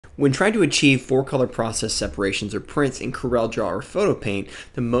When trying to achieve four-color process separations or prints in CorelDraw or PhotoPaint,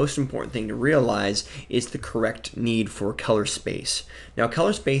 the most important thing to realize is the correct need for color space. Now,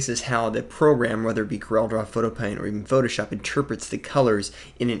 color space is how the program, whether it be CorelDraw, PhotoPaint, or even Photoshop, interprets the colors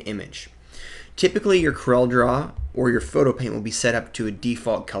in an image. Typically, your CorelDraw or your PhotoPaint will be set up to a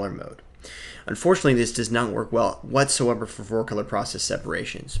default color mode. Unfortunately, this does not work well whatsoever for four-color process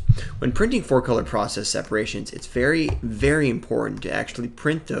separations. When printing four-color process separations, it's very, very important to actually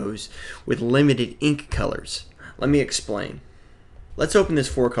print those with limited ink colors. Let me explain. Let's open this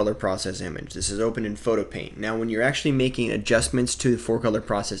four-color process image. This is open in PhotoPaint. Now, when you're actually making adjustments to the four-color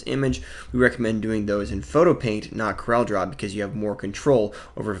process image, we recommend doing those in PhotoPaint, not CorelDraw, because you have more control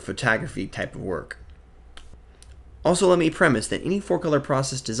over photography type of work. Also, let me premise that any four-color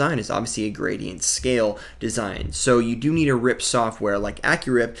process design is obviously a gradient scale design, so you do need a RIP software like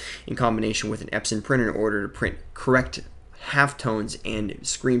AccuRip in combination with an Epson printer in order to print correct halftones and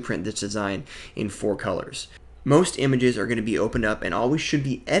screen print this design in four colors. Most images are going to be opened up and always should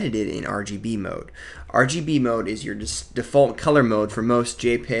be edited in RGB mode. RGB mode is your default color mode for most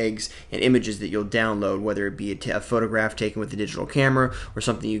JPEGs and images that you'll download, whether it be a photograph taken with a digital camera or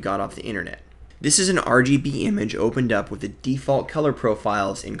something you got off the internet. This is an RGB image opened up with the default color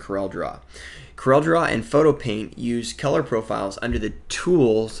profiles in CorelDraw. CorelDraw and PhotoPaint use color profiles under the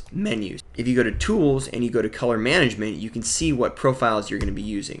Tools menus. If you go to Tools and you go to Color Management, you can see what profiles you're going to be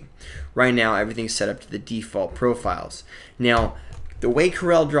using. Right now, everything's set up to the default profiles. Now, the way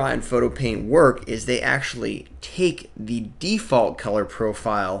CorelDraw and PhotoPaint work is they actually take the default color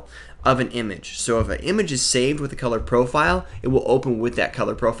profile of an image. So if an image is saved with a color profile, it will open with that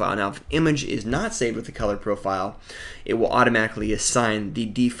color profile. Now, if an image is not saved with a color profile, it will automatically assign the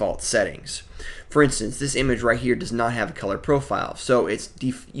default settings. For instance, this image right here does not have a color profile, so it's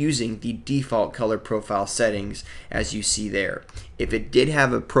using the default color profile settings as you see there. If it did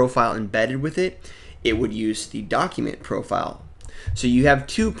have a profile embedded with it, it would use the document profile. So you have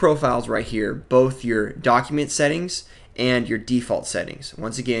two profiles right here, both your document settings and your default settings.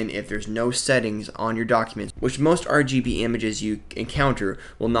 Once again, if there's no settings on your documents, which most RGB images you encounter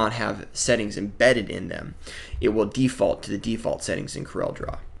will not have settings embedded in them, it will default to the default settings in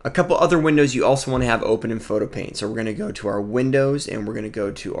CorelDraw. A couple other windows you also want to have open in PhotoPaint. So we're going to go to our windows and we're going to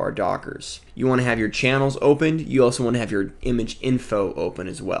go to our dockers. You want to have your channels opened. You also want to have your image info open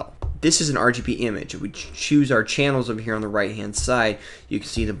as well. This is an RGB image. If we choose our channels over here on the right hand side, you can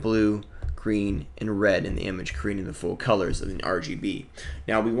see the blue, green, and red in the image, creating the full colors of an RGB.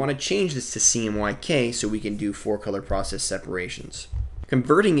 Now we want to change this to CMYK so we can do four-color process separations.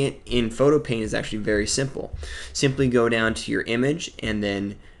 Converting it in PhotoPaint is actually very simple. Simply go down to your image and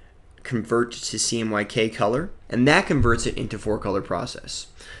then convert to CMYK color, and that converts it into four-color process.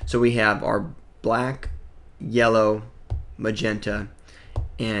 So we have our black, yellow, magenta,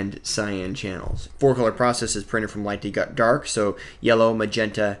 and cyan channels. Four-color process is printed from light to dark, so yellow,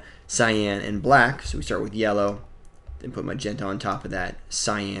 magenta, cyan, and black. So we start with yellow, then put magenta on top of that,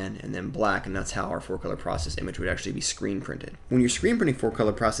 cyan, and then black, and that's how our four-color process image would actually be screen printed. When you're screen printing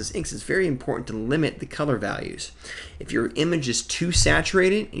four-color process inks, it's very important to limit the color values. If your image is too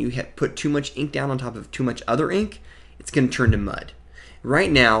saturated and you put too much ink down on top of too much other ink, it's going to turn to mud. Right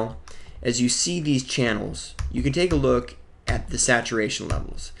now, as you see these channels, you can take a look at the saturation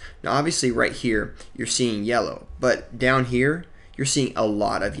levels. Now obviously right here you're seeing yellow, but down here you're seeing a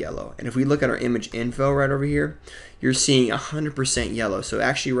lot of yellow. And if we look at our image info right over here, you're seeing 100% yellow. So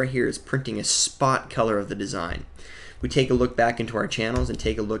actually right here is printing a spot color of the design. We take a look back into our channels and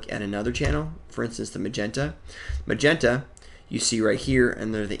take a look at another channel, for instance the magenta. Magenta, you see right here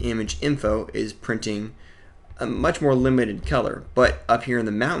under the image info, is printing a much more limited color, but up here in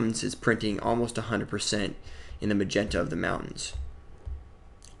the mountains it's printing almost 100% in the magenta of the mountains.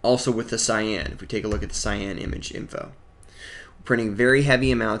 Also with the cyan, if we take a look at the cyan image info, we're printing very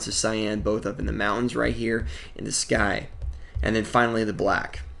heavy amounts of cyan both up in the mountains right here in the sky, and then finally the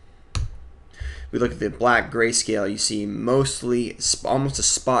black. We look at the black grayscale, you see mostly almost a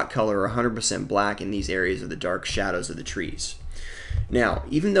spot color or 100% black in these areas of the dark shadows of the trees. Now,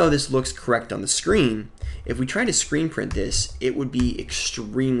 even though this looks correct on the screen, if we try to screen print this, it would be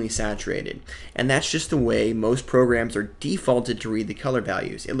extremely saturated. And that's just the way most programs are defaulted to read the color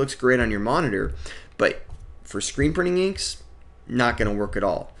values. It looks great on your monitor, but for screen printing inks, not going to work at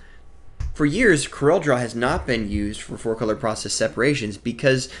all. For years, CorelDraw has not been used for four-color process separations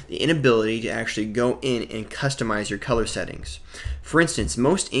because the inability to actually go in and customize your color settings. For instance,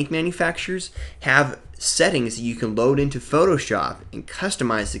 most ink manufacturers have settings that you can load into Photoshop and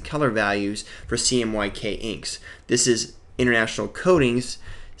customize the color values for CMYK inks. This is International Coatings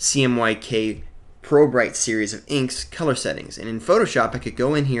Cmyk ProBright series of inks color settings. And in Photoshop, I could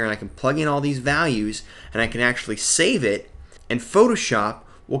go in here and I can plug in all these values and I can actually save it, and Photoshop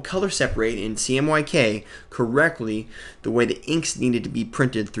will color separate in CMYK correctly the way the inks needed to be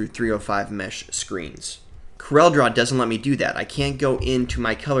printed through 305 mesh screens. CorelDraw doesn't let me do that. I can't go into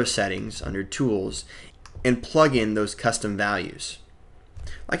my color settings under Tools and plug in those custom values.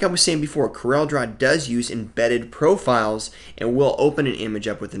 Like I was saying before, CorelDraw does use embedded profiles and will open an image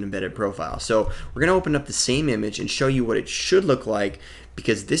up with an embedded profile. So we're going to open up the same image and show you what it should look like,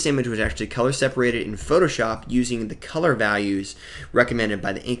 because this image was actually color separated in Photoshop using the color values recommended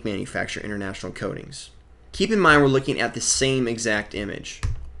by the ink manufacturer International Coatings. Keep in mind we're looking at the same exact image.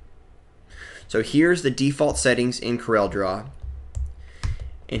 So here's the default settings in CorelDraw,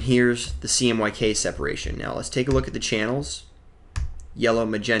 and here's the CMYK separation. Now let's take a look at the channels. Yellow,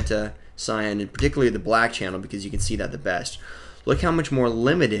 magenta, cyan, and particularly the black channel, because you can see that the best. Look how much more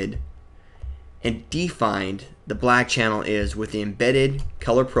limited and defined the black channel is with the embedded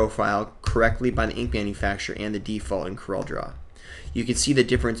color profile correctly by the ink manufacturer and the default in CorelDraw. You can see the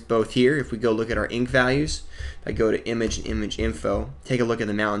difference both here. If we go look at our ink values, if I go to image and image info, take a look at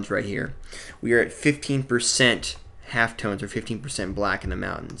the mountains right here. We are at 15% halftones or 15% black in the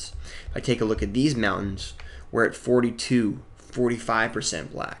mountains. If I take a look at these mountains, we're at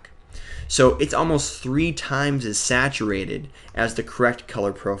 45% black. So it's almost 3 times as saturated as the correct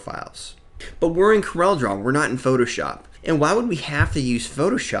color profiles. But we're in CorelDraw, we're not in Photoshop. And why would we have to use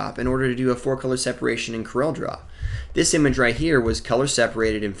Photoshop in order to do a 4-color separation in CorelDraw? This image right here was color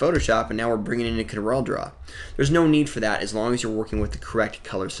separated in Photoshop, and now we're bringing it into CorelDraw. There's no need for that as long as you're working with the correct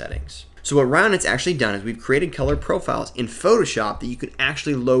color settings. So what Ryonet's actually done is we've created color profiles in Photoshop that you can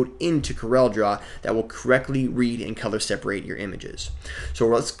actually load into CorelDraw that will correctly read and color separate your images. So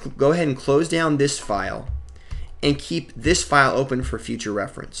let's go ahead and close down this file and keep this file open for future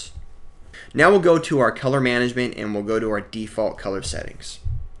reference. Now we'll go to our color management and we'll go to our default color settings.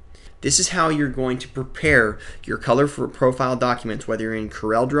 This is how you're going to prepare your color for profile documents, whether you're in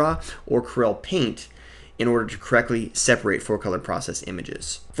CorelDraw or Corel Paint, in order to correctly separate 4-color process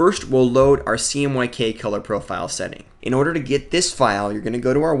images. First, we'll load our CMYK color profile setting. In order to get this file, you're going to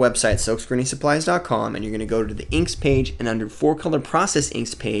go to our website, silkscreening.supplies.com, and you're going to go to the inks page, and under 4-color process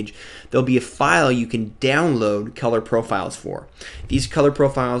inks page, there'll be a file you can download color profiles for. These color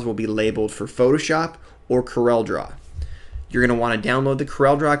profiles will be labeled for Photoshop or CorelDraw. You're going to want to download the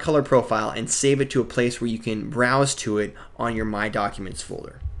CorelDraw color profile and save it to a place where you can browse to it on your My Documents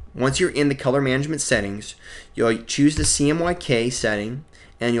folder. Once you're in the color management settings, you'll choose the CMYK setting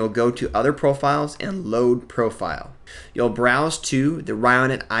and you'll go to Other Profiles and Load Profile. You'll browse to the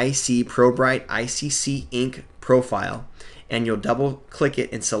Ryonet IC ProBright ICC ink profile and you'll double click it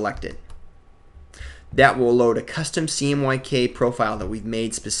and select it. That will load a custom CMYK profile that we've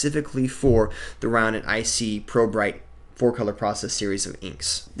made specifically for the Ryonet IC ProBright 4-color process series of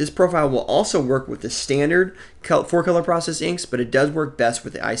inks. This profile will also work with the standard 4-color process inks, but it does work best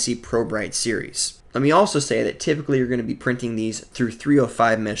with the IC ProBright series. Let me also say that typically you're going to be printing these through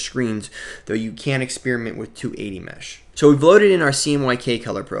 305 mesh screens, though you can experiment with 280 mesh. So we've loaded in our CMYK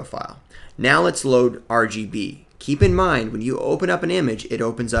color profile. Now let's load RGB. Keep in mind, when you open up an image, it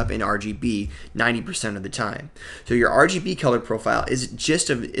opens up in RGB 90% of the time. So your RGB color profile is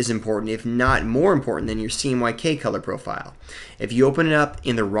just as important, if not more important, than your CMYK color profile. If you open it up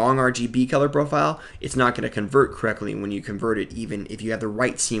in the wrong RGB color profile, it's not going to convert correctly when you convert it, even if you have the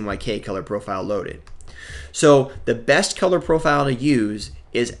right CMYK color profile loaded. So the best color profile to use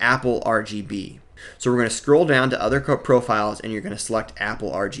is Apple RGB. So we're going to scroll down to Other Profiles and you're going to select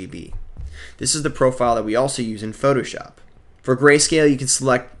Apple RGB. This is the profile that we also use in Photoshop. For grayscale, you can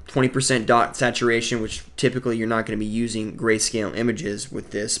select 20% dot saturation, which typically you're not going to be using grayscale images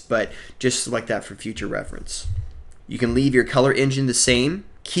with this, but just select that for future reference. You can leave your color engine the same.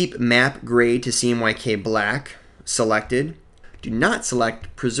 Keep map grade to CMYK black selected. Do not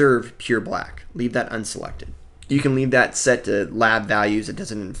select preserve pure black. Leave that unselected. You can leave that set to lab values. It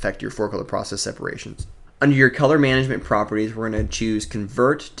doesn't affect your 4-color process separations. Under your color management properties, we're going to choose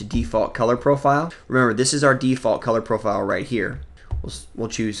Convert to Default Color Profile. Remember, this is our default color profile right here. We'll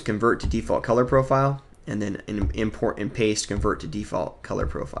choose Convert to Default Color Profile, and then import and paste Convert to Default Color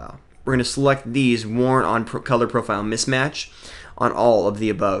Profile. We're going to select these Warn on Color Profile Mismatch on all of the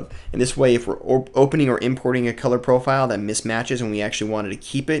above. And this way, if we're opening or importing a color profile that mismatches and we actually wanted to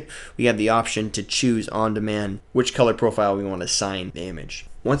keep it, we have the option to choose on demand which color profile we want to assign the image.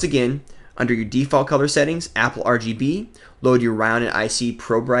 Once again, under your default color settings, Apple RGB, load your Ryonet IC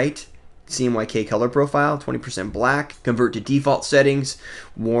ProBright CMYK color profile, 20% black, convert to default settings,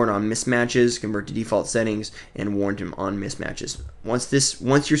 warn on mismatches, convert to default settings, and warn on mismatches.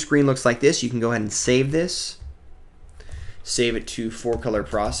 Once your screen looks like this, you can go ahead and save this. Save it to 4-color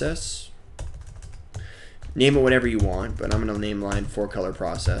process. Name it whatever you want, but I'm going to name line 4-color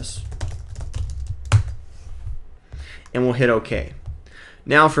process. And we'll hit OK.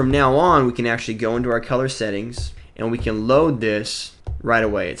 Now from now on, we can actually go into our color settings and we can load this right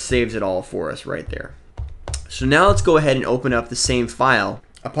away. It saves it all for us right there. So now let's go ahead and open up the same file.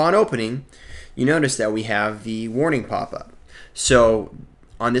 Upon opening, you notice that we have the warning pop-up. So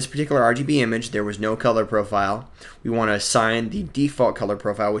on this particular RGB image, there was no color profile. We want to assign the default color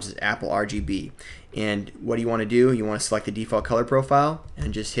profile, which is Apple RGB. And what do you want to do? You want to select the default color profile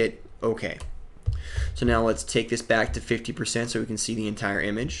and just hit OK. So now let's take this back to 50% so we can see the entire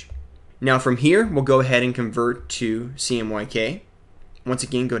image. Now from here, we'll go ahead and convert to CMYK. Once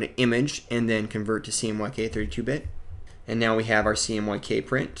again, go to Image and then convert to CMYK 32-bit. And now we have our CMYK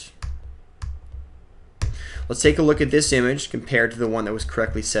print. Let's take a look at this image compared to the one that was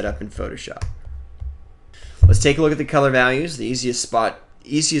correctly set up in Photoshop. Let's take a look at the color values. The easiest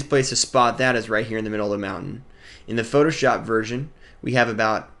place to spot that is right here in the middle of the mountain. In the Photoshop version, we have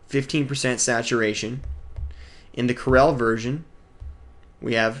about 15% saturation. In the Corel version,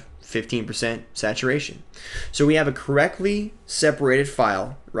 we have 15% saturation. So we have a correctly separated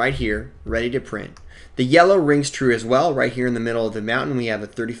file right here, ready to print. The yellow rings true as well. Right here in the middle of the mountain, we have a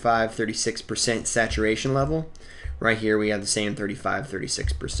 35-36% saturation level. Right here, we have the same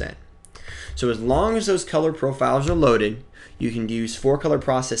 35-36%. So as long as those color profiles are loaded, you can use 4-color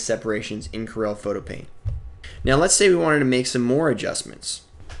process separations in Corel Photo Paint. Now let's say we wanted to make some more adjustments.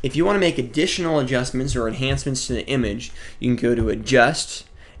 If you want to make additional adjustments or enhancements to the image, you can go to Adjust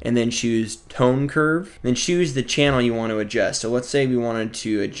and then choose Tone Curve. Then choose the channel you want to adjust. So let's say we wanted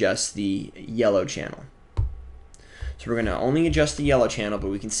to adjust the yellow channel. So we're going to only adjust the yellow channel, but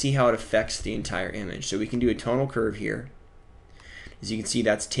we can see how it affects the entire image. So we can do a tonal curve here. As you can see,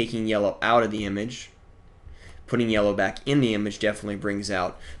 that's taking yellow out of the image. Putting yellow back in the image definitely brings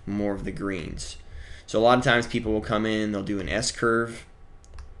out more of the greens. So a lot of times people will come in, they'll do an S curve,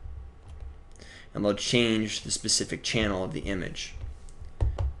 and they'll change the specific channel of the image.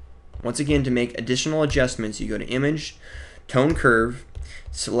 Once again, to make additional adjustments, you go to Image, Tone Curve,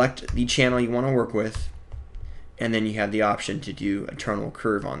 select the channel you want to work with, and then you have the option to do a tonal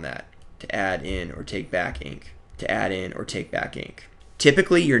curve on that, to add in or take back ink, to add in or take back ink.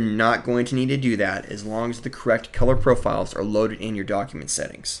 Typically, you're not going to need to do that as long as the correct color profiles are loaded in your document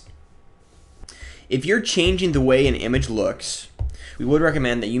settings. If you're changing the way an image looks, we would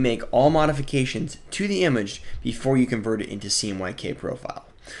recommend that you make all modifications to the image before you convert it into CMYK profile.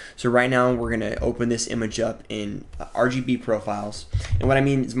 So right now we're going to open this image up in RGB profiles, and what I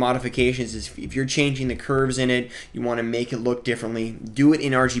mean is modifications is if you're changing the curves in it, you want to make it look differently, do it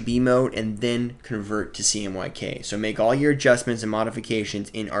in RGB mode and then convert to CMYK. So make all your adjustments and modifications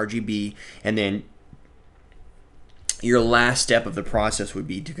in RGB, and then your last step of the process would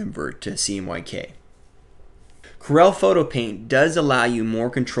be to convert to CMYK. Corel Photo Paint does allow you more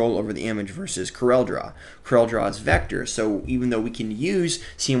control over the image versus CorelDraw. CorelDraw is vector, so even though we can use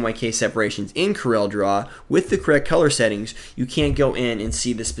CMYK separations in CorelDraw with the correct color settings, you can't go in and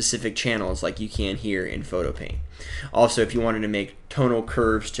see the specific channels like you can here in Photo Paint. Also, if you wanted to make tonal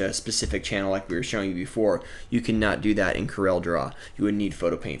curves to a specific channel like we were showing you before, you cannot do that in CorelDraw. You would need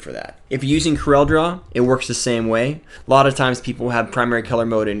Photo Paint for that. If you're using CorelDraw, it works the same way. A lot of times people have primary color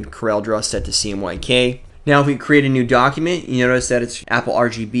mode in CorelDraw set to CMYK. Now if we create a new document, you notice that it's Apple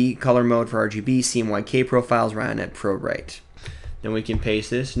RGB, color mode for RGB, CMYK profiles, Ryonet ProWrite. Then we can paste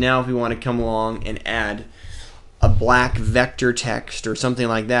this. Now if we want to come along and add a black vector text or something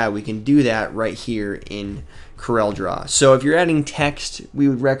like that, we can do that right here in CorelDraw. So if you're adding text, we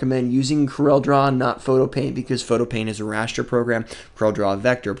would recommend using CorelDraw, not Photo Paint, because Photo Paint is a raster program, CorelDraw a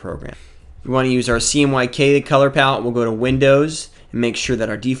vector program. If we want to use our CMYK color palette, we'll go to Windows and make sure that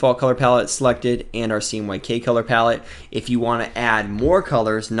our default color palette is selected and our CMYK color palette. If you want to add more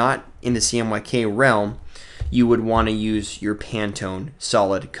colors, not in the CMYK realm, you would want to use your Pantone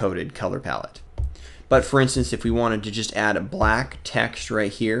solid coded color palette. But for instance, if we wanted to just add a black text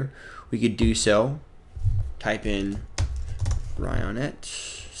right here, we could do so. Type in Ryonet,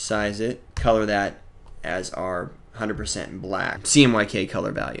 size it, color that as our 100% black CMYK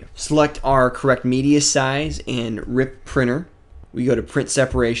color value. Select our correct media size and rip printer. We go to Print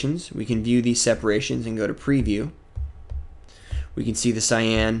Separations. We can view these separations and go to Preview. We can see the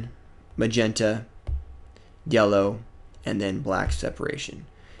cyan, magenta, yellow, and then black separation.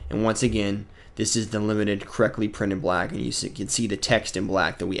 And once again, This is the limited correctly printed black, and you can see the text in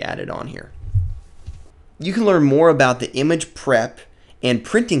black that we added on here. You can learn more about the image prep and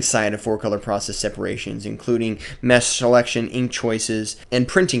printing side of 4-color process separations, including mesh selection, ink choices, and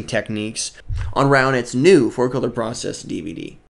printing techniques on Ryonet's new 4-color process DVD.